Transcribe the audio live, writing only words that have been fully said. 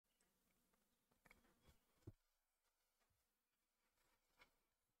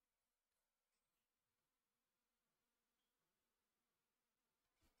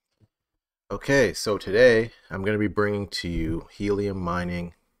Okay, so today I'm going to be bringing to you helium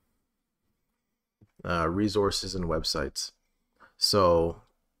mining resources and websites. So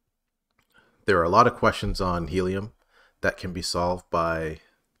there are a lot of questions on helium that can be solved by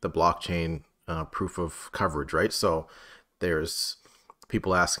the blockchain proof of coverage, right? So there's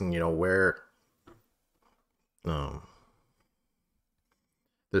people asking, um,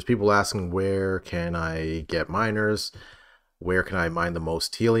 there's people asking where can I get miners? Where can I mine the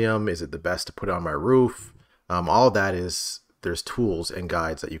most helium? Is it the best to put on my roof? All of that there's tools and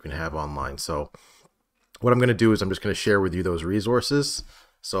guides that you can have online. So what I'm going to do is I'm just going to share with you those resources.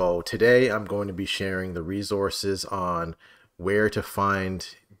 So today I'm going to be sharing the resources on where to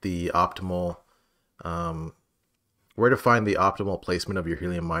find the optimal placement of your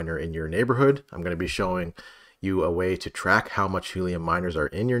helium miner in your neighborhood. I'm going to be showing you a way to track how much helium miners are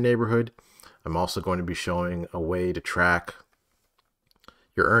in your neighborhood. I'm also going to be showing a way to track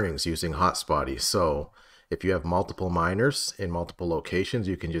your earnings using Hotspot. So if you have multiple miners in multiple locations,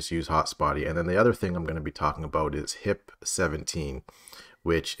 you can just use Hotspot. And then the other thing I'm going to be talking about is HIP 17,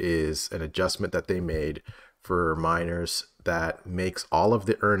 which is an adjustment that they made for miners that makes all of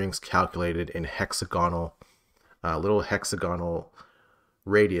the earnings calculated in hexagonal, little hexagonal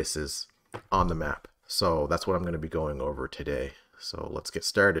radiuses on the map. So that's what I'm going to be going over today. So let's get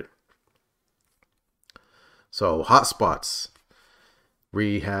started. So hotspots.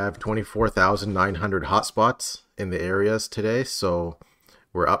 We have 24,900 hotspots in the areas today. So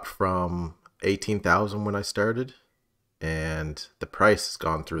we're up from 18,000 when I started, and the price has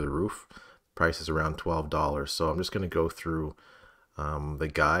gone through the roof. The price is around $12. So I'm just going to go through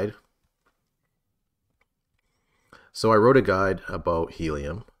the guide. So I wrote a guide about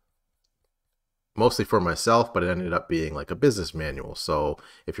helium, mostly for myself, but it ended up being like a business manual. So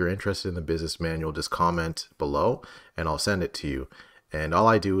if you're interested in the business manual, just comment below and I'll send it to you. And all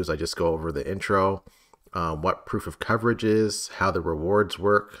I do is I just go over the intro, what proof of coverage is, how the rewards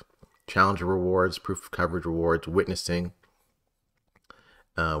work, challenger rewards, proof of coverage rewards, witnessing,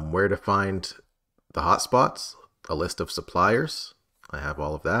 where to find the hotspots, a list of suppliers. I have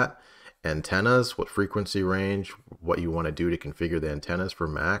all of that. Antennas, what frequency range, what you want to do to configure the antennas for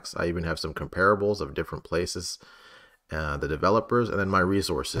max. I even have some comparables of different places, the developers, and then my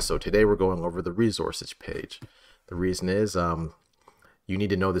resources. So today we're going over the resources page. The reason is you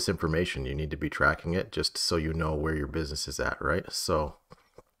need to know this information. You need to be tracking it just so you know where your business is at, right? So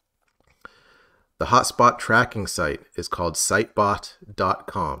the hotspot tracking site is called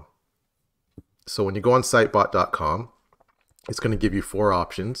sitebot.com. So when you go on sitebot.com, it's going to give you 4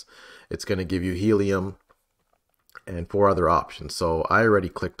 options. It's going to give you helium and 4 other options. So I already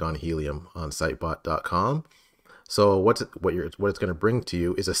clicked on helium on sitebot.com. So what it's going to bring to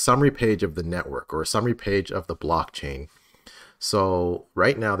you is a summary page of the network, or a summary page of the blockchain. So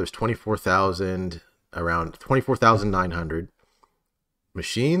right now there's around 24,900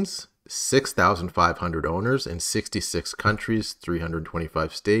 machines, 6,500 owners in 66 countries,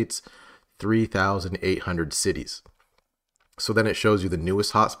 325 states, 3,800 cities. So then it shows you the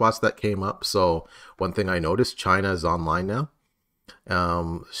newest hotspots that came up. So one thing I noticed, China is online now.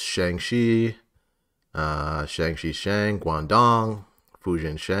 Shaanxi, Guangdong,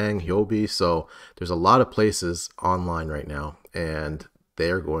 Fujian, Hyobi. So there's a lot of places online right now, and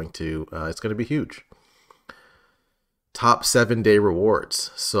they're going to, it's going to be huge. Top 7-day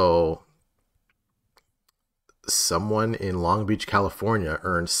rewards. So someone in Long Beach, California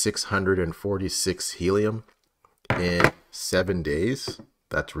earned 646 helium in 7 days.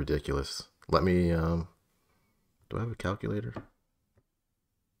 That's ridiculous. Let me, do I have a calculator?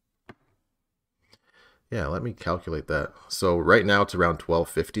 Yeah, let me calculate that. So right now it's around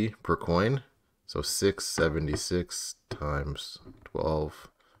 $12.50 per coin. So 676 times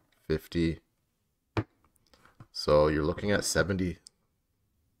 12.50. So you're looking at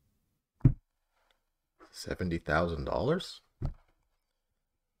 $70,000.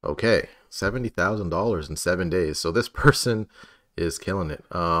 Okay, $70,000 in 7 days. So this person is killing it.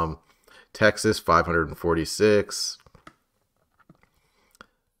 Texas 546.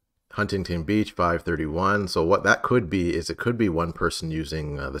 Huntington Beach 531. So what that could be is it could be one person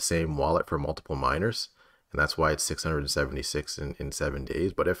using the same wallet for multiple miners, and that's why it's 676 in 7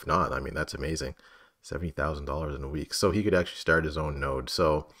 days. But if not, I mean, that's amazing. $70,000 in a week. So he could actually start his own node.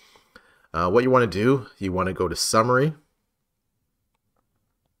 So what you want to do, you want to go to summary.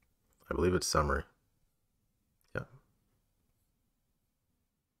 I believe it's summary. Yeah.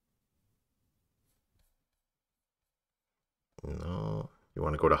 No. You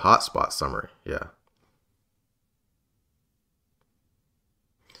want to go to hotspot summary. Yeah.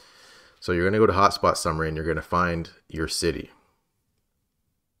 So you're going to go to hotspot summary and you're going to find your city.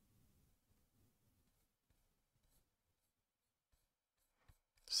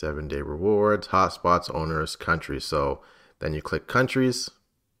 7-day rewards, hotspots, owners, countries. So then you click countries.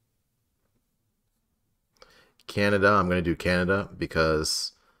 Canada, I'm going to do Canada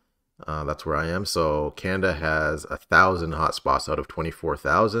because that's where I am. So Canada has 1,000 hotspots out of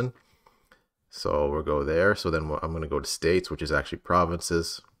 24,000. So we'll go there. So then I'm going to go to states, which is actually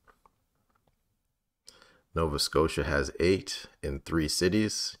provinces. Nova Scotia has 8 in 3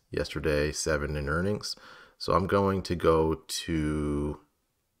 cities. Yesterday, 7 in earnings. So I'm going to go to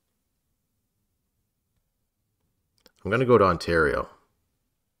Ontario.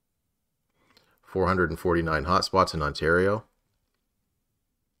 449 hotspots in Ontario.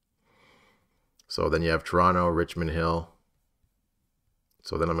 So then you have Toronto, Richmond Hill.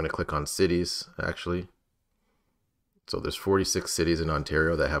 So then I'm going to click on cities, actually. So there's 46 cities in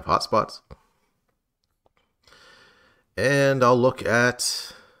Ontario that have hotspots. And I'll look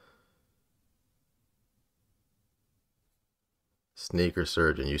at Sneaker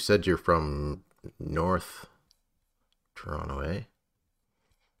Surgeon. You said you're from North Toronto, eh?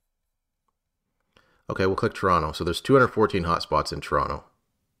 Okay, we'll click Toronto. So there's 214 hotspots in Toronto.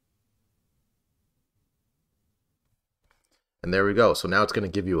 And there we go. So now it's going to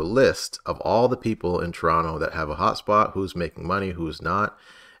give you a list of all the people in Toronto that have a hotspot, who's making money, who's not,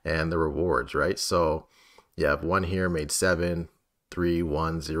 and the rewards, right? So you have one here made 7, 3,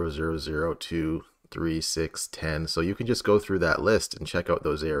 1, 0, 0, 0, 2, 3, 6, 10. So you can just go through that list and check out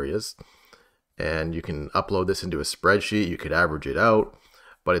those areas. And you can upload this into a spreadsheet. You could average it out,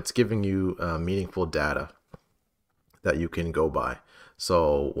 but it's giving you meaningful data that you can go by.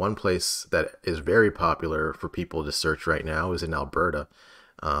 So one place that is very popular for people to search right now is in Alberta.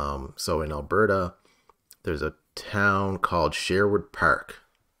 So in Alberta, there's a town called Sherwood Park.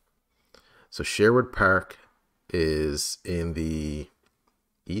 So Sherwood Park is in the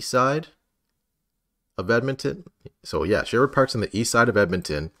east side of Edmonton. So yeah, Sherwood Park's in the east side of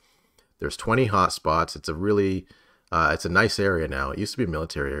Edmonton. There's 20 hotspots. It's a really, it's a nice area now. It used to be a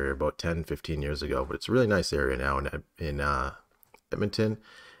military area about 10, 15 years ago, but it's a really nice area now in Edmonton.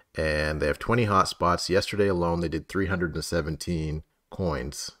 And they have 20 hotspots. Yesterday alone, they did 317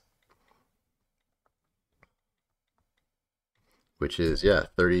 coins, which is, yeah,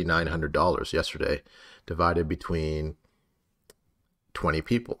 $3,900 yesterday, divided between 20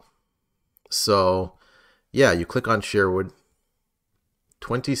 people. So yeah, you click on Sherwood,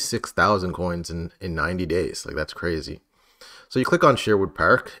 26,000 coins in 90 days. Like, that's crazy. So you click on Sherwood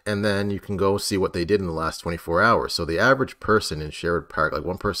Park, and then you can go see what they did in the last 24 hours. So the average person in Sherwood Park, like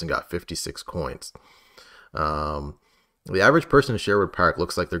one person got 56 coins. The average person in Sherwood Park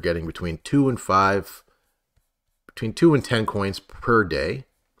looks like they're getting between 2 and 10 coins per day.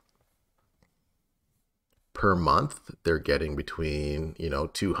 Per month, they're getting between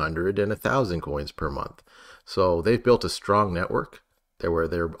 200 and 1,000 coins per month. So they've built a strong network where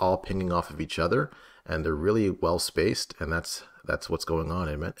they're all pinging off of each other, and they're really well spaced, and that's what's going on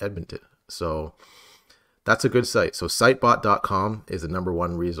in Edmonton. So that's a good site. So sitebot.com is the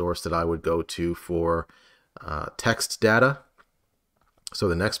 #1 resource that I would go to for text data. So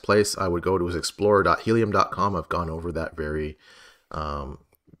the next place I would go to is explorer.helium.com. I've gone over that very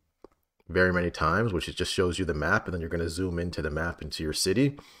many times, which just shows you the map, and then you're going to zoom into the map into your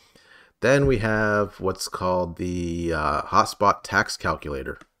city. Then we have what's called the Hotspot tax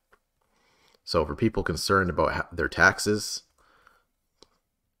calculator. So for people concerned about their taxes,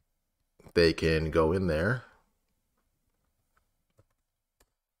 they can go in there.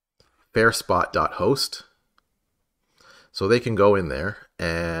 fairspot.host. So they can go in there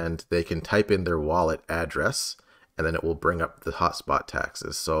and they can type in their wallet address, and then it will bring up the hotspot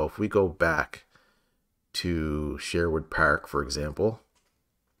taxes. So if we go back to Sherwood Park, for example,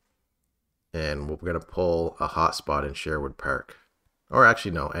 and we're going to pull a hotspot in Sherwood Park, or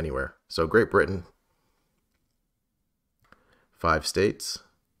actually no, anywhere. So Great Britain, 5 states,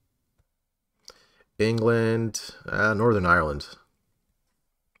 England, Northern Ireland.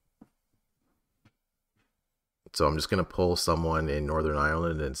 So I'm just going to pull someone in Northern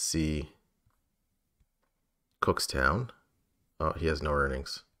Ireland and see Cookstown. Oh, he has no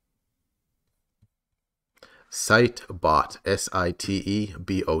earnings. Sitebot,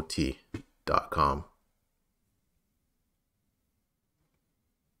 SITEBOT.com.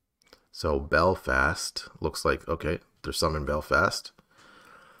 So Belfast looks like, okay, there's some in Belfast.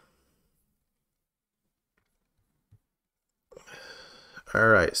 All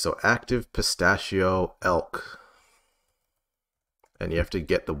right, so active pistachio elk. And you have to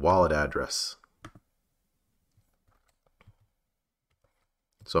get the wallet address.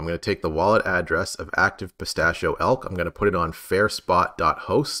 So I'm going to take the wallet address of active pistachio elk. I'm going to put it on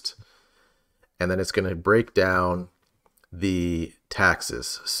fairspot.host. And then it's going to break down the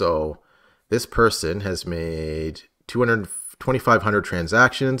taxes. So this person has made 2,500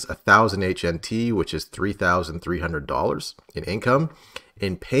 transactions, 1,000 HNT, which is $3,300 in income.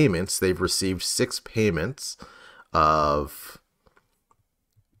 In payments, they've received 6 payments of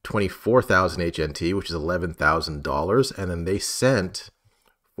 24,000 HNT, which is $11,000, and then they sent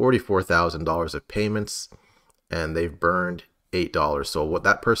 $44,000 of payments, and they've burned $8. So what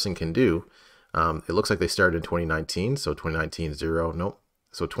that person can do, it looks like they started in 2019, so 2019 zero, nope.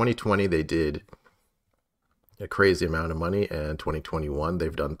 So 2020 they did a crazy amount of money, and 2021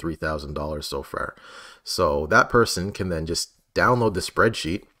 they've done $3,000 so far. So that person can then just download the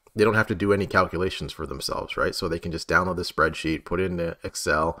spreadsheet. They don't have to do any calculations for themselves, right? So they can just download the spreadsheet, put it into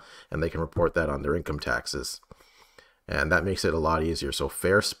Excel, and they can report that on their income taxes. And that makes it a lot easier. So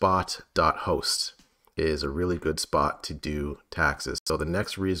fairspot.host is a really good spot to do taxes. So the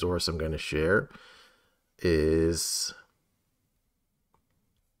next resource I'm going to share is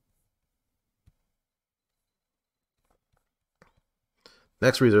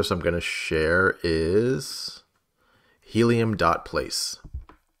helium.place.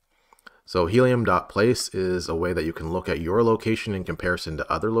 So helium.place is a way that you can look at your location in comparison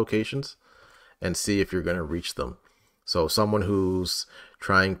to other locations and see if you're going to reach them. So someone who's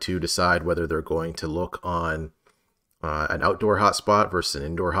trying to decide whether they're going to look on an outdoor hotspot versus an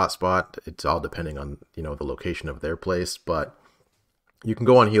indoor hotspot, it's all depending on, you know, the location of their place. But you can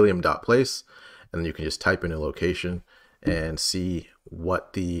go on helium.place and then you can just type in a location and see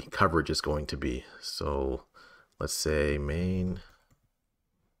what the coverage is going to be. So let's say Main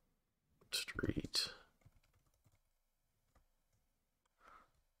Street,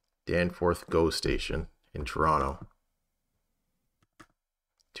 Danforth GO Station in Toronto,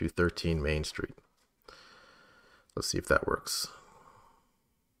 213 Main Street. Let's see if that works.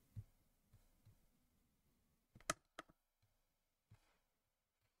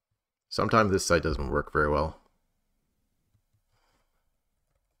 Sometimes this site doesn't work very well.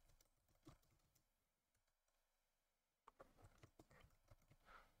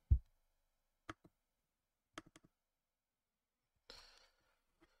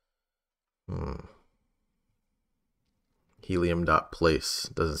 Helium.place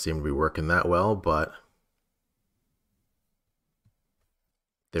doesn't seem to be working that well, but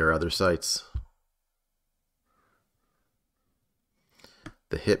there are other sites.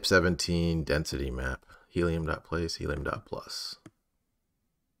 The HIP 17 density map, helium.place, helium.plus.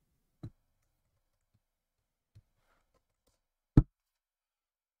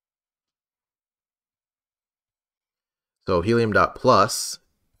 So helium.plus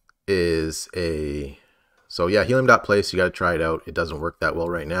is helium.place, you got to try it out. It doesn't work that well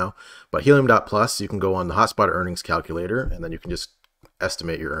right now, but helium.plus, you can go on the Hotspot earnings calculator and then you can just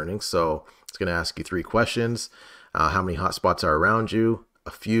estimate your earnings. So it's going to ask you 3 questions. How many hotspots are around you?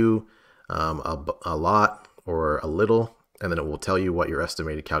 A few, a lot, or a little, and then it will tell you what your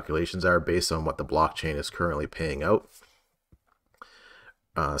estimated calculations are based on what the blockchain is currently paying out.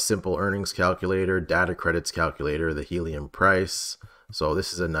 Simple earnings calculator, data credits calculator, the Helium price. So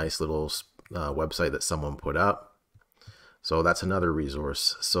this is a nice little website that someone put up. So that's another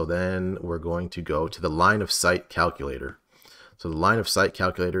resource. So then we're going to go to the line of sight calculator. So the line of sight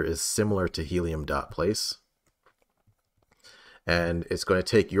calculator is similar to helium.place. And it's going to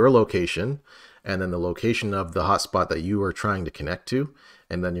take your location and then the location of the hotspot that you are trying to connect to.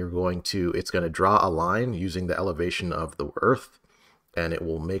 And then it's going to draw a line using the elevation of the Earth. And it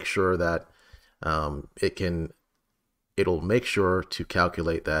will make sure that it'll make sure to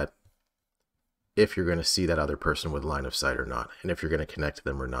calculate that if you're going to see that other person with line of sight or not, and if you're going to connect to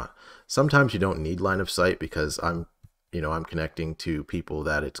them or not. Sometimes you don't need line of sight because I'm connecting to people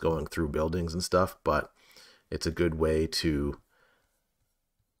that it's going through buildings and stuff, but it's a good way to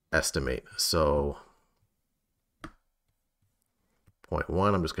estimate. So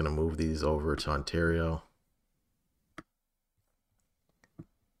 0.1, I'm just going to move these over to Ontario.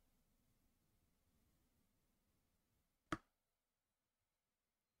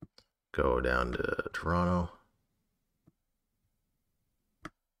 Go down to Toronto.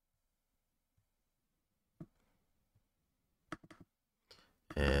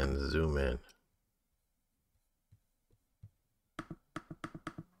 And zoom in.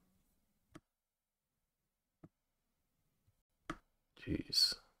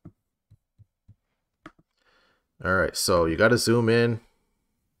 Jeez. All right, so you got to zoom in.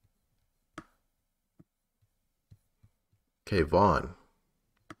 Okay, Vaughan.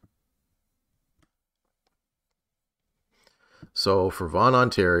 So for Vaughan,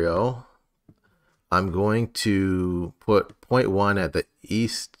 Ontario, I'm going to put 0.1 at the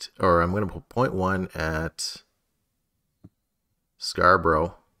east, or I'm going to put 0.1 at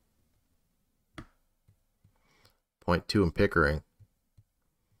Scarborough, point 2 in Pickering,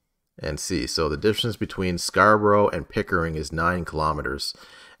 and see. So the distance between Scarborough and Pickering is 9 kilometers.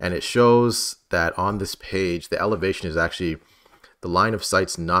 And it shows that on this page, the elevation is actually, the line of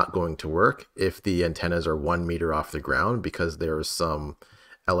sight's not going to work if the antennas are 1 meter off the ground, because there are some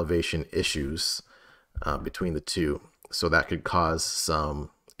elevation issues between the two. So that could cause some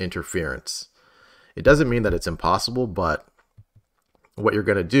interference. It doesn't mean that it's impossible, but what you're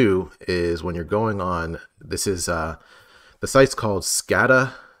going to do is when you're going on, this is, the site's called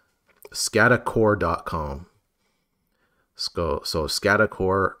scadacore.com. So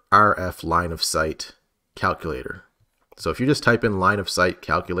Scadacore RF line of sight calculator. So if you just type in line of sight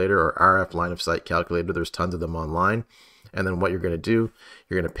calculator or RF line of sight calculator, there's tons of them online. And then what you're going to do,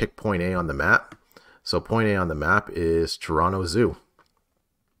 you're going to pick point A on the map. So point A on the map is Toronto Zoo.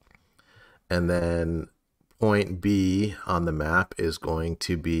 And then point B on the map is going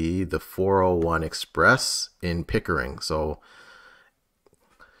to be the 401 Express in Pickering. So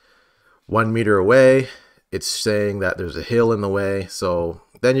 1 meter away, it's saying that there's a hill in the way. So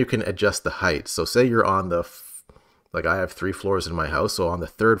then you can adjust the height. So say you're on the, like I have 3 floors in my house. So on the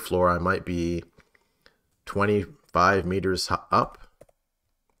 3rd floor, I might be 25 meters up.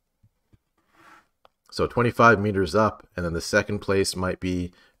 So 25 meters up, and then the second place might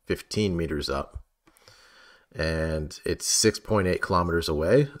be 15 meters up. And it's 6.8 kilometers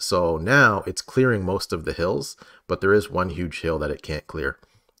away. So now it's clearing most of the hills, but there is one huge hill that it can't clear.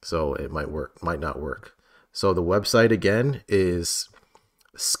 So it might work, might not work. So the website again is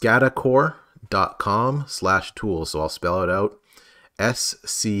scadacore.com/tools. So I'll spell it out.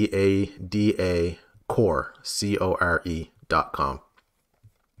 SCADA core, CORE.com.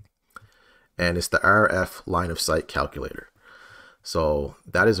 And it's the RF line of sight calculator. So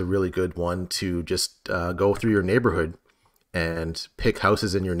that is a really good one to just go through your neighborhood and pick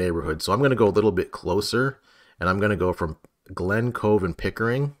houses in your neighborhood. So I'm going to go a little bit closer, and I'm going to go from Glen Cove and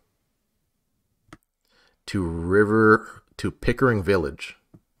Pickering to Pickering Village.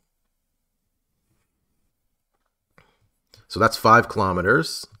 So that's 5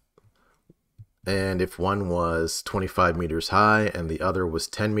 kilometers. And if one was 25 meters high and the other was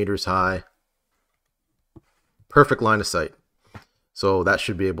 10 meters high, perfect line of sight. So that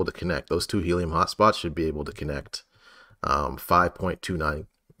should be able to connect. Those 2 helium hotspots should be able to connect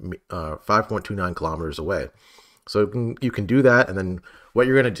 5.29 kilometers away. So you can do that. And then what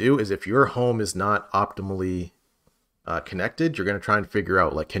you're going to do is, if your home is not optimally connected, you're going to try and figure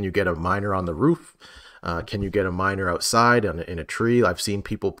out, like, can you get a miner on the roof? Can you get a miner outside in a tree? I've seen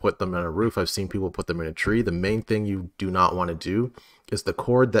people put them on a roof. I've seen people put them in a tree. The main thing you do not want to do is the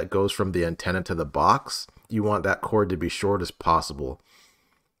cord that goes from the antenna to the box. You want that cord to be short as possible.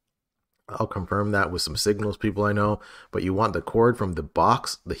 I'll confirm that with some signals people I know, but you want the cord from the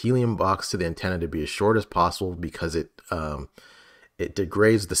box, the helium box, to the antenna to be as short as possible, because it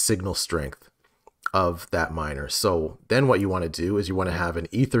degrades the signal strength of that miner. So then what you want to do is you want to have an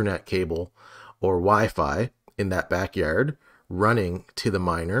Ethernet cable or Wi-Fi in that backyard running to the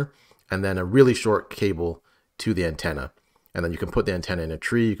miner, and then a really short cable to the antenna. And then you can put the antenna in a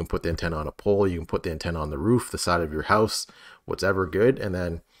tree, you can put the antenna on a pole, you can put the antenna on the roof, the side of your house, whatever good. And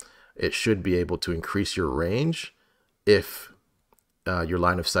then it should be able to increase your range if your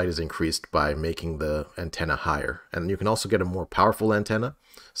line of sight is increased by making the antenna higher. And you can also get a more powerful antenna.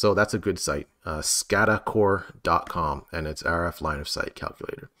 So that's a good site, scadacore.com, and it's RF line of sight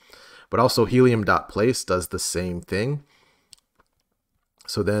calculator. But also helium.place does the same thing.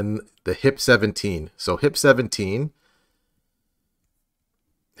 So then the HIP17. So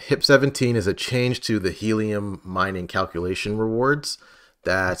HIP17 is a change to the helium mining calculation rewards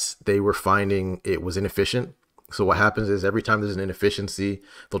that they were finding it was inefficient. So what happens is, every time there's an inefficiency,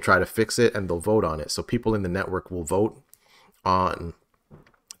 they'll try to fix it and they'll vote on it. So people in the network will vote on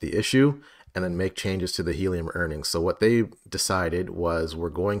the issue and then make changes to the helium earnings. So what they decided was, we're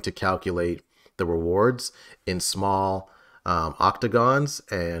going to calculate the rewards in small octagons,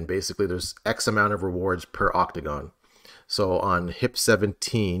 and basically there's X amount of rewards per octagon. So on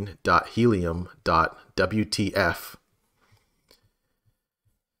hip17.helium.wtf,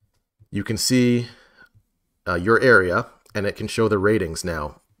 you can see your area, and it can show the ratings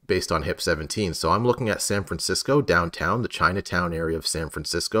now based on HIP17. So I'm looking at San Francisco, downtown, the Chinatown area of San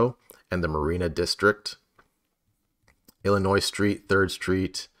Francisco, and the Marina District, Illinois Street, 3rd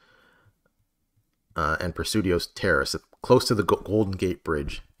Street, and Presidio Terrace, close to the Golden Gate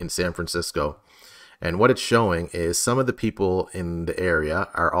Bridge in San Francisco. And what it's showing is some of the people in the area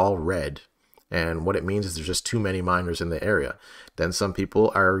are all red. And what it means is there's just too many miners in the area. Then some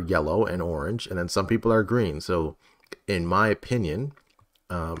people are yellow and orange, and then some people are green. So in my opinion,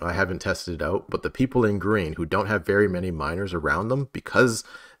 I haven't tested it out, but the people in green who don't have very many miners around them, because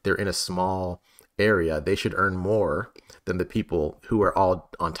they're in a small area, they should earn more than the people who are all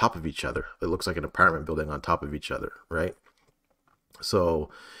on top of each other. It looks like an apartment building on top of each other, right? So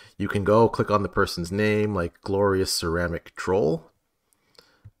you can go click on the person's name, like Glorious Ceramic Troll,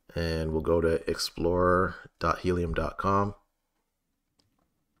 and we'll go to explorer.helium.com.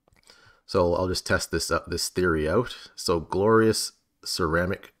 So I'll just test this theory out. So Glorious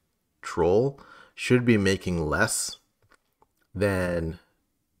Ceramic Troll should be making less than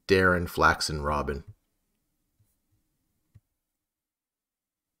Darren, Flax, and Robin.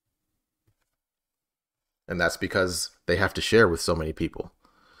 And that's because they have to share with so many people.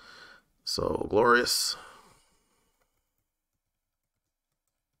 So Glorious.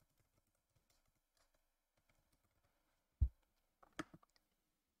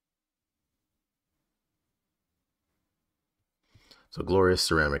 So Glorious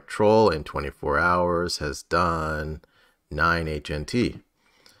Ceramic Troll in 24 hours has done 9 HNT.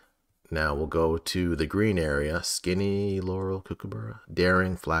 Now we'll go to the green area, Skinny, Laurel, Kookaburra,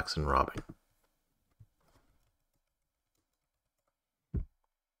 Daring, Flax, and Robin.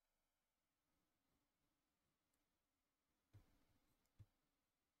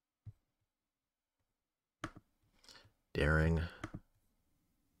 Daring.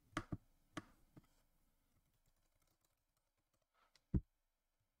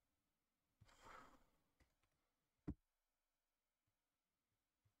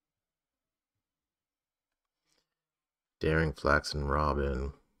 Daring, Flax, and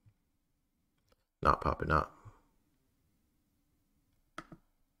Robin. Not popping up.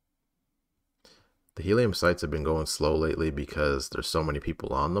 The Helium sites have been going slow lately because there's so many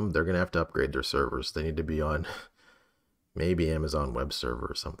people on them. They're going to have to upgrade their servers. They need to be on maybe Amazon web server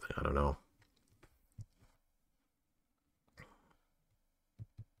or something. I don't know.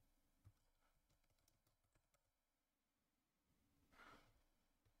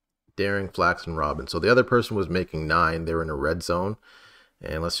 Daring, Flax, and Robin. So the other person was making 9. They were in a red zone.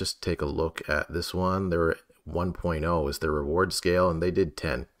 And let's just take a look at this one. They were 1.0 is their reward scale, and they did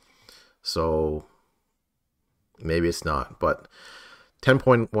 10. So maybe it's not, but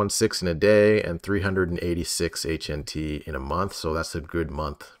 10.16 in a day and 386 HNT in a month. So that's a good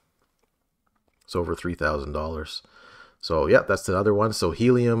month. It's over $3,000. So yeah, that's the other one. So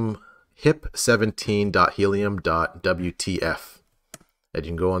Helium, hip17.helium.wtf. And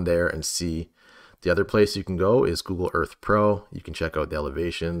you can go on there and see. The other place you can go is Google Earth Pro. You can check out the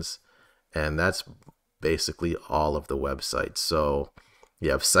elevations, and that's basically all of the websites. So you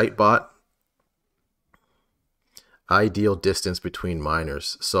have Sitebot, ideal distance between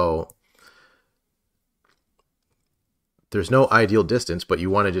miners. So there's no ideal distance, but you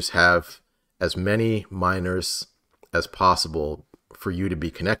want to just have as many miners as possible for you to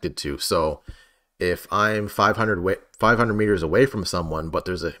be connected to. So if I'm 500 meters away from someone, but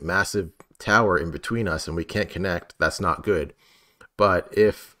there's a massive tower in between us and we can't connect, that's not good. But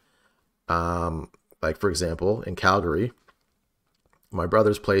if, like for example, in Calgary, my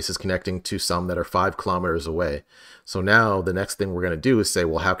brother's place is connecting to some that are 5 kilometers away. So now the next thing we're going to do is say,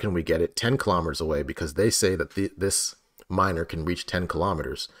 well, how can we get it 10 kilometers away? Because they say that this miner can reach 10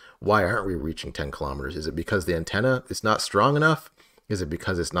 kilometers. Why aren't we reaching 10 kilometers? Is it because the antenna is not strong enough? Is it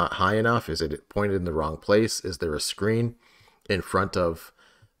because it's not high enough? Is it pointed in the wrong place? Is there a screen in front of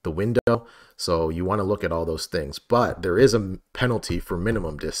the window? So you want to look at all those things. But there is a penalty for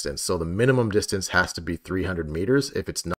minimum distance. So the minimum distance has to be 300 meters. If it's not